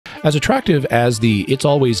As attractive as the "it's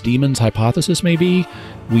always demons" hypothesis may be,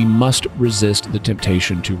 we must resist the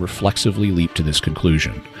temptation to reflexively leap to this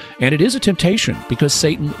conclusion. And it is a temptation because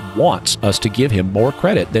Satan wants us to give him more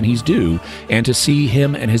credit than he's due and to see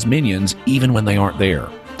him and his minions even when they aren't there.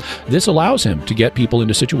 This allows him to get people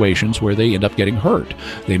into situations where they end up getting hurt.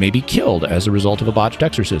 They may be killed as a result of a botched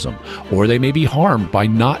exorcism, or they may be harmed by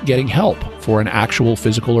not getting help for an actual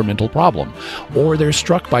physical or mental problem, or they're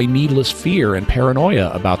struck by needless fear and paranoia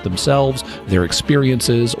about themselves, their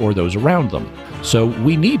experiences, or those around them. So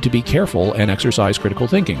we need to be careful and exercise critical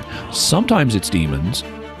thinking. Sometimes it's demons,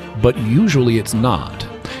 but usually it's not.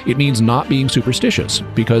 It means not being superstitious,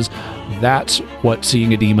 because that's what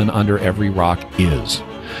seeing a demon under every rock is.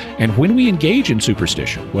 And when we engage in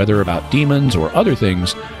superstition, whether about demons or other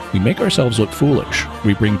things, we make ourselves look foolish.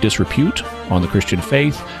 We bring disrepute on the Christian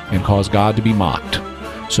faith and cause God to be mocked.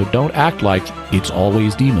 So don't act like it's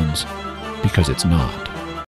always demons, because it's not.